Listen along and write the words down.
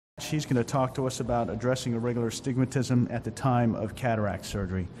He's going to talk to us about addressing irregular astigmatism at the time of cataract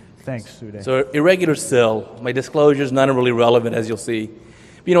surgery. Thanks, Uday. So irregular sill, my disclosures, none are really relevant, as you'll see.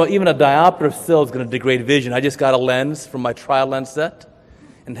 You know, even a diopter sill is going to degrade vision. I just got a lens from my trial lens set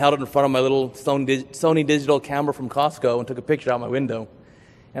and held it in front of my little Sony digital camera from Costco and took a picture out my window.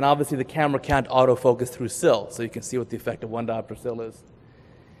 And obviously the camera can't autofocus through sill, so you can see what the effect of one diopter sill is.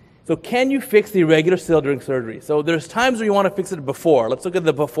 So can you fix the irregular sill during surgery? So there's times where you want to fix it before. Let's look at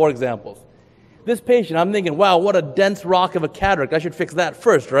the before examples. This patient, I'm thinking, wow, what a dense rock of a cataract. I should fix that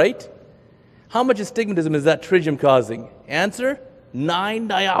first, right? How much astigmatism is that tritium causing? Answer, 9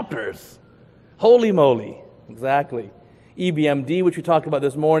 diopters. Holy moly. Exactly. EBMD, which we talked about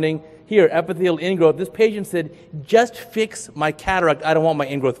this morning. Here, epithelial ingrowth. This patient said, just fix my cataract. I don't want my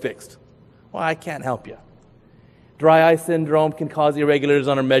ingrowth fixed. Well, I can't help you. Dry eye syndrome can cause irregularities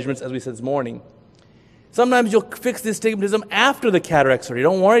on our measurements, as we said this morning. Sometimes you'll fix the astigmatism after the cataract surgery.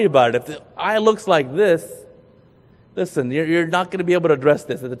 Don't worry about it. If the eye looks like this, listen, you're not going to be able to address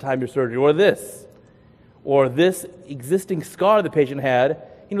this at the time of your surgery. Or this existing scar the patient had.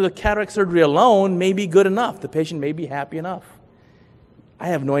 You know, the cataract surgery alone may be good enough. The patient may be happy enough. I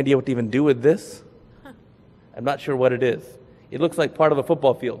have no idea what to even do with this. I'm not sure what it is. It looks like part of a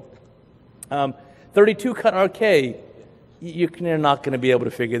football field. 32 cut RK, you're not going to be able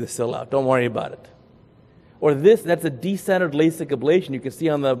to figure this still out. Don't worry about it. Or this, that's a decentered LASIK ablation. You can see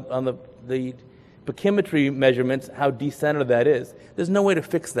on the pachymetry measurements how decentered that is. There's no way to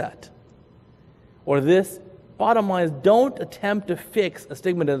fix that. Or this, bottom line is don't attempt to fix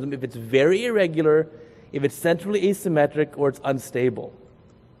astigmatism if it's very irregular, if it's centrally asymmetric, or it's unstable.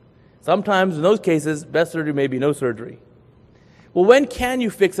 Sometimes in those cases, best surgery may be no surgery. Well, when can you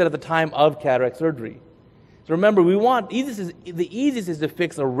fix it at the time of cataract surgery? So remember, the easiest is to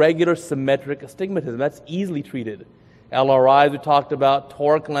fix a regular symmetric astigmatism. That's easily treated. LRIs we talked about,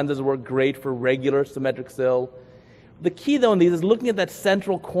 toric lenses work great for regular symmetric sill. The key though in these is looking at that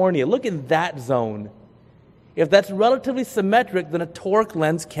central cornea. Look at that zone. If that's relatively symmetric, then a toric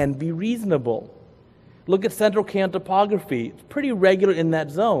lens can be reasonable. Look at central canal topography. It's pretty regular in that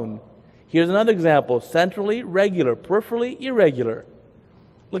zone. Here's another example, centrally regular, peripherally irregular.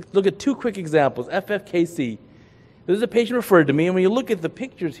 Look at 2 quick examples, FFKC. This is a patient referred to me, and when you look at the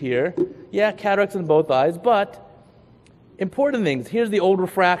pictures here, yeah, cataracts in both eyes, but important things. Here's the old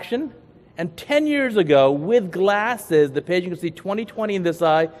refraction, and 10 years ago, with glasses, the patient could see 20/20 in this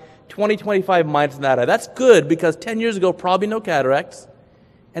eye, 20/25 minus in that eye. That's good, because 10 years ago, probably no cataracts,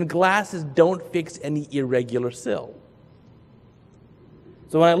 and glasses don't fix any irregular sill.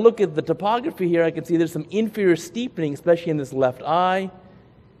 So when I look at the topography here, I can see there's some inferior steepening, especially in this left eye.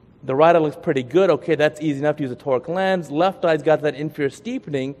 The right eye looks pretty good. Okay, that's easy enough to use a toric lens. Left eye's got that inferior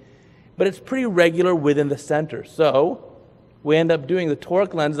steepening, but it's pretty regular within the center. So we end up doing the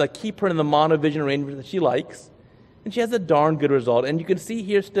toric lens. I keep her in the monovision range that she likes, and she has a darn good result. And you can see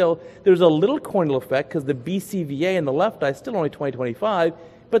here still, there's a little corneal effect because the BCVA in the left eye is still only 20/25,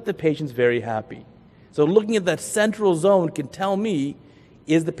 but the patient's very happy. So looking at that central zone can tell me,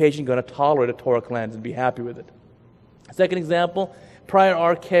 is the patient going to tolerate a toric lens and be happy with it? Second example, prior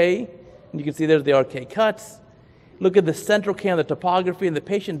RK, and you can see there's the RK cuts. Look at the central canal, the topography, and the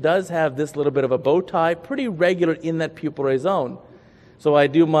patient does have this little bit of a bow tie, pretty regular in that pupillary zone. So I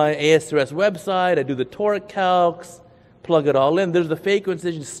do my ASRS website, I do the toric calcs, plug it all in. There's the phaco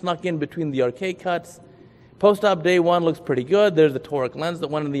incision snuck in between the RK cuts. Post-op day 1 looks pretty good. There's the toric lens that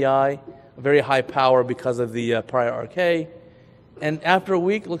went in the eye, very high power because of the prior RK. And after a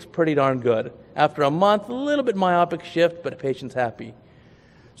week, it looks pretty darn good. After a month, a little bit myopic shift, but the patient's happy.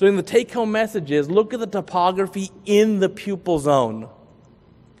 So in the take-home message is, look at the topography in the pupil zone.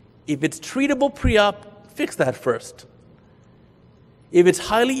 If it's treatable pre-op, fix that first. If it's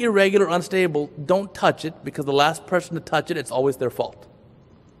highly irregular, unstable, don't touch it, because the last person to touch it, it's always their fault.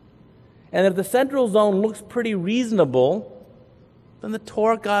 And if the central zone looks pretty reasonable, then the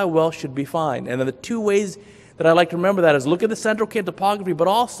toric IOL should be fine. And then the 2 ways that I like to remember that is look at the central canal topography, but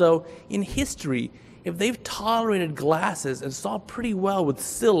also in history, if they've tolerated glasses and saw pretty well with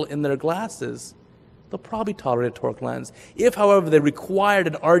sill in their glasses, they'll probably tolerate a toric lens. If, however, they required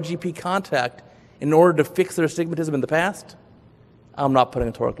an RGP contact in order to fix their astigmatism in the past, I'm not putting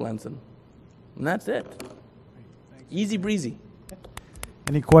a toric lens in. And that's it. Easy breezy.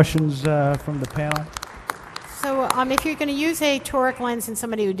 Any questions from the panel? So if you're going to use a toric lens in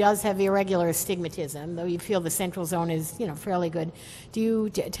somebody who does have irregular astigmatism, though you feel the central zone is, fairly good, do you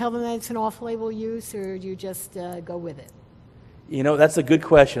tell them that it's an off-label use, or do you just go with it? That's a good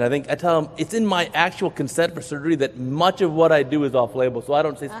question. I tell them it's in my actual consent for surgery that much of what I do is off-label, so I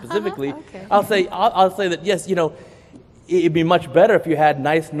don't say specifically. Okay. I'll say that yes, it'd be much better if you had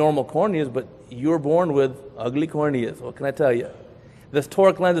nice normal corneas, but you were born with ugly corneas. What can I tell you? This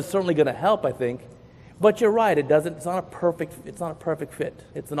toric lens is certainly going to help, I think. But you're right, it's not a perfect fit.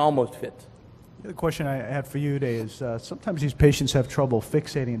 It's an almost fit. The question I had for you today is sometimes these patients have trouble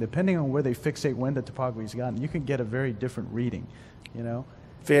fixating. Depending on where they fixate, when the topography's gotten, you can get a very different reading, you know?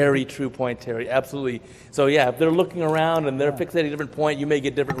 Very true point, Terry. Absolutely. So yeah, if they're looking around and they're fixating at a different point, you may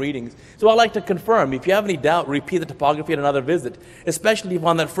get different readings. So I like to confirm. If you have any doubt, repeat the topography at another visit, especially if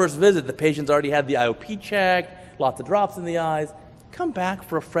on that first visit the patient's already had the IOP checked, lots of drops in the eyes. Come back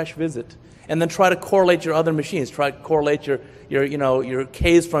for a fresh visit. And then try to correlate your other machines. Try to correlate your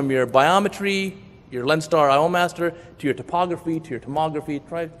Ks from your biometry, your LensStar IOLMaster, to your topography, to your tomography.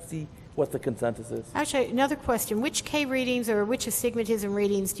 Try to see what the consensus is. Actually, another question. Which K readings or which astigmatism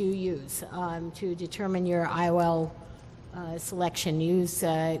readings do you use to determine your IOL selection? Use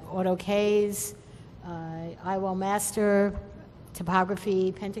Auto Ks, IOLMaster,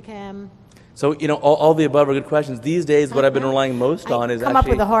 topography, Pentacam? So, all the above are good questions. These days, what I've been relying most on is come up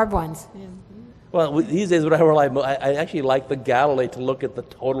with the hard ones. Yeah. Well, these days, what I rely I actually like the Galilei to look at the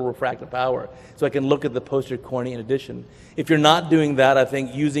total refractive power, so I can look at the posterior cornea in addition. If you're not doing that, I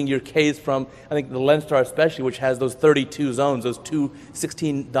think using your Ks from, I think the LensStar especially, which has those 32 zones, those two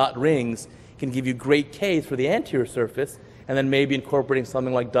 16-dot rings, can give you great Ks for the anterior surface, and then maybe incorporating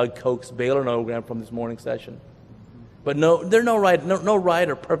something like Doug Koch's Baylor nomogram from this morning session. But there are no right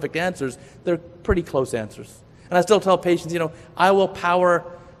or perfect answers. They're pretty close answers. And I still tell patients, IOL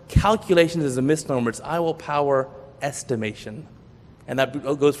power calculations is a misnomer. It's IOL power estimation. And that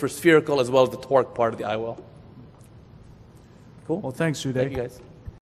goes for spherical as well as the toric part of the IOL. Cool? Well, thanks, Uday. Thank you, guys.